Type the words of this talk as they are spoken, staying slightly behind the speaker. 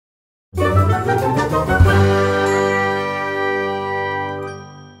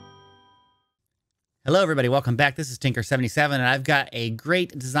Hello everybody, welcome back. This is Tinker77 and I've got a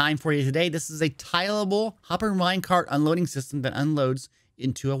great design for you today. This is a tileable hopper minecart unloading system that unloads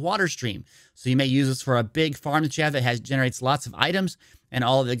into a water stream. So you may use this for a big farm that you have that generates lots of items, and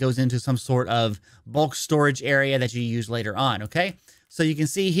all of it goes into some sort of bulk storage area that you use later on, okay? So you can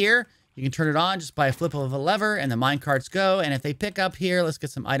see here, you can turn it on just by a flip of a lever and the minecarts go, and if they pick up here, let's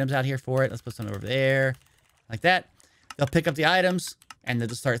get some items out here for it. Let's put some over there, like that. They'll pick up the items and they'll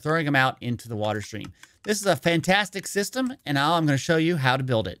just start throwing them out into the water stream. This is a fantastic system, and now I'm going to show you how to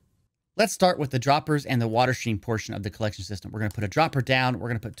build it. Let's start with the droppers and the water stream portion of the collection system. We're going to put a dropper down. We're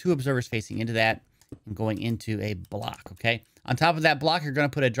going to put 2 observers facing into that and going into a block, okay? On top of that block, you're going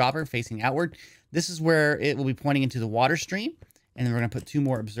to put a dropper facing outward. This is where it will be pointing into the water stream, and then we're going to put 2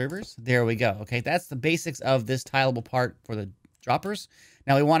 more observers. There we go, okay? That's the basics of this tileable part for the droppers.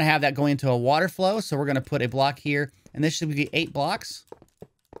 Now we want to have that going into a water flow, so we're going to put a block here, and this should be 8 blocks.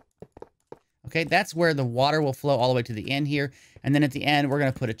 Okay, that's where the water will flow all the way to the end here. And then at the end, we're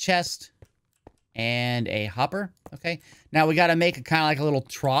going to put a chest and a hopper. Okay, now we got to make a kind of like a little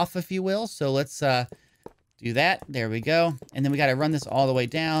trough, if you will. So let's do that. There we go. And then we got to run this all the way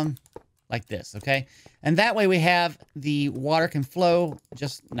down like this. Okay, and that way we have the water can flow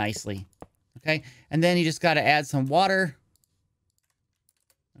just nicely. Okay, and then you just got to add some water.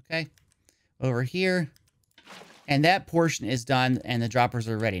 Okay, over here. And that portion is done and the droppers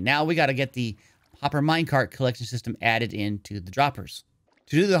are ready. Now we got to get the hopper minecart collection system added into the droppers.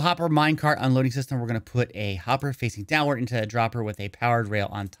 To do the hopper minecart unloading system, we're going to put a hopper facing downward into a dropper with a powered rail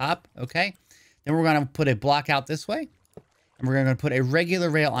on top. Okay. Then we're going to put a block out this way. And we're going to put a regular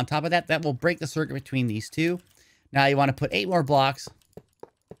rail on top of that. That will break the circuit between these two. Now you want to put 8 more blocks.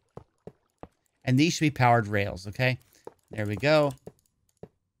 And these should be powered rails. Okay. There we go.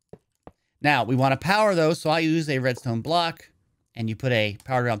 Now, we want to power those, so I use a redstone block, and you put a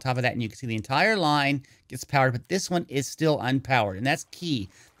power rail on top of that, and you can see the entire line gets powered, but this one is still unpowered, and that's key.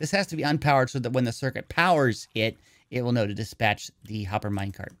 This has to be unpowered so that when the circuit powers it, it will know to dispatch the hopper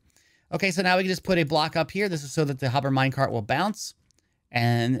minecart. Okay, so now we can just put a block up here. This is so that the hopper minecart will bounce,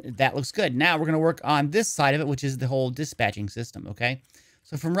 and that looks good. Now, we're going to work on this side of it, which is the whole dispatching system, okay?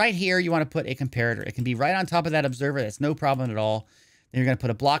 So from right here, you want to put a comparator. It can be right on top of that observer. That's no problem at all. Then you're going to put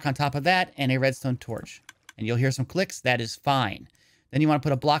a block on top of that and a redstone torch. And you'll hear some clicks. That is fine. Then you want to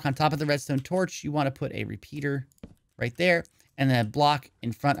put a block on top of the redstone torch. You want to put a repeater right there and then a block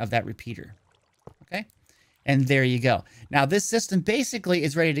in front of that repeater. Okay? And there you go. Now, this system basically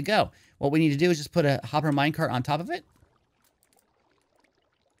is ready to go. What we need to do is just put a hopper minecart on top of it.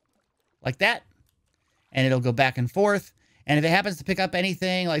 Like that. And it'll go back and forth. And if it happens to pick up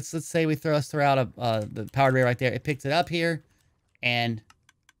anything, like let's say we throw out the powered rail right there. It picks it up here. And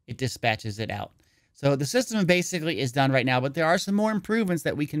it dispatches it out. So the system basically is done right now, but there are some more improvements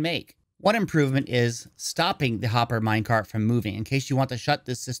that we can make. One improvement is stopping the hopper minecart from moving in case you want to shut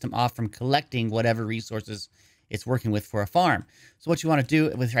this system off from collecting whatever resources it's working with for a farm. So what you want to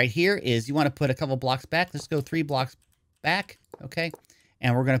do with right here is you want to put a couple blocks back. Let's go 3 blocks back, okay?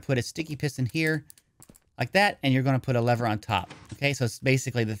 And we're going to put a sticky piston here like that, and you're going to put a lever on top, okay? So it's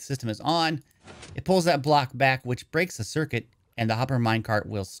basically the system is on. It pulls that block back, which breaks the circuit, and the hopper minecart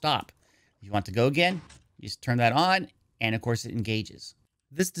will stop. If you want to go again, you just turn that on, and of course it engages.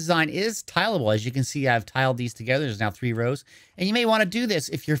 This design is tileable. As you can see, I've tiled these together. There's now 3 rows. And you may want to do this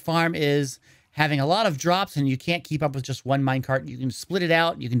if your farm is having a lot of drops and you can't keep up with just one minecart. You can split it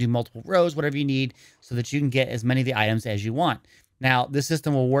out. You can do multiple rows, whatever you need, so that you can get as many of the items as you want. Now, this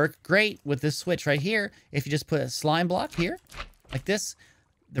system will work great with this switch right here. If you just put a slime block here, like this,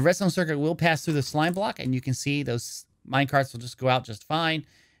 the redstone circuit will pass through the slime block, and you can see those minecarts will just go out just fine.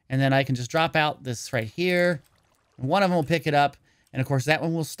 And then I can just drop out this right here. And one of them will pick it up. And of course, that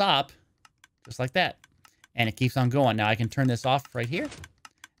one will stop just like that. And it keeps on going. Now I can turn this off right here.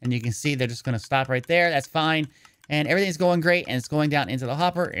 And you can see they're just going to stop right there. That's fine. And everything's going great. And it's going down into the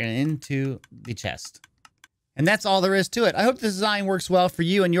hopper and into the chest. And that's all there is to it. I hope this design works well for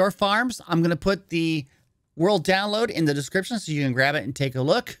you and your farms. I'm going to put the world download in the description so you can grab it and take a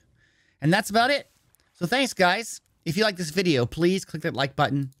look. And that's about it. So thanks, guys. If you like this video, please click that like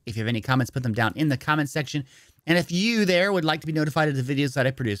button. If you have any comments, put them down in the comment section. And if you there would like to be notified of the videos that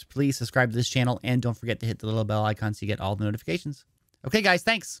I produce, please subscribe to this channel and don't forget to hit the little bell icon so you get all the notifications. Okay, guys,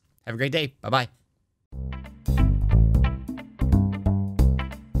 thanks. Have a great day. Bye-bye.